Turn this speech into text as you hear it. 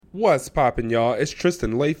What's poppin', y'all? It's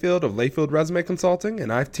Tristan Layfield of Layfield Resume Consulting,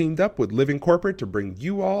 and I've teamed up with Living Corporate to bring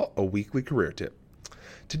you all a weekly career tip.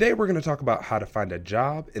 Today, we're going to talk about how to find a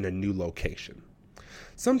job in a new location.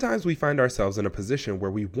 Sometimes we find ourselves in a position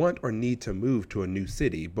where we want or need to move to a new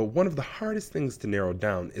city, but one of the hardest things to narrow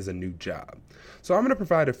down is a new job. So I'm going to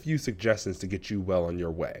provide a few suggestions to get you well on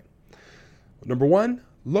your way. Number one,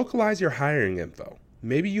 localize your hiring info.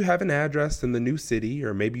 Maybe you have an address in the new city,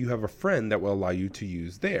 or maybe you have a friend that will allow you to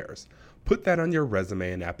use theirs. Put that on your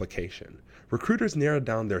resume and application. Recruiters narrow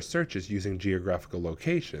down their searches using geographical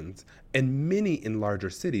locations, and many in larger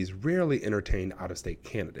cities rarely entertain out-of-state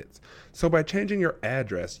candidates. So by changing your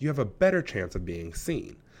address, you have a better chance of being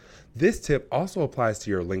seen. This tip also applies to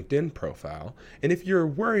your LinkedIn profile, and if you're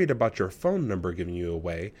worried about your phone number giving you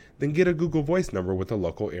away, then get a Google Voice number with a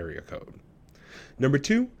local area code. Number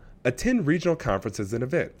two, attend regional conferences and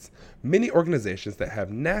events. Many organizations that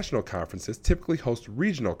have national conferences typically host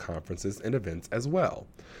regional conferences and events as well.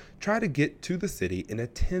 Try to get to the city and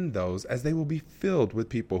attend those, as they will be filled with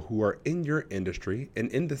people who are in your industry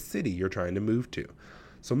and in the city you're trying to move to.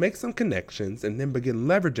 So make some connections and then begin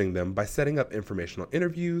leveraging them by setting up informational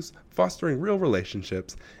interviews, fostering real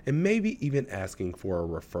relationships, and maybe even asking for a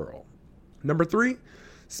referral. Number three,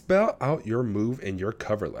 spell out your move in your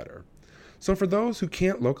cover letter. So for those who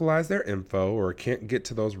can't localize their info or can't get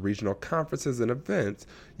to those regional conferences and events,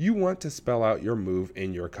 you want to spell out your move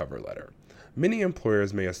in your cover letter. Many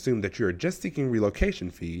employers may assume that you are just seeking relocation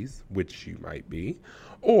fees, which you might be,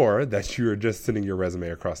 or that you are just sending your resume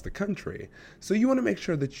across the country. So you want to make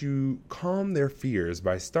sure that you calm their fears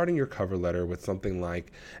by starting your cover letter with something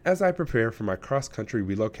like, "As I prepare for my cross-country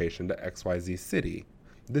relocation to XYZ city."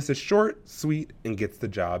 This is short, sweet, and gets the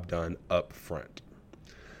job done up front.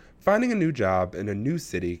 Finding a new job in a new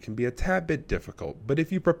city can be a tad bit difficult, but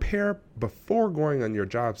if you prepare before going on your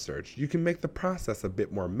job search, you can make the process a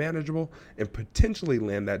bit more manageable and potentially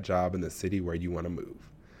land that job in the city where you want to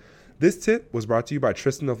move. This tip was brought to you by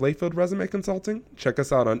Tristan of Layfield Resume Consulting. Check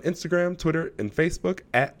us out on Instagram, Twitter, and Facebook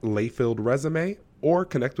at Layfield Resume, or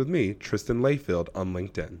connect with me, Tristan Layfield, on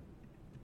LinkedIn.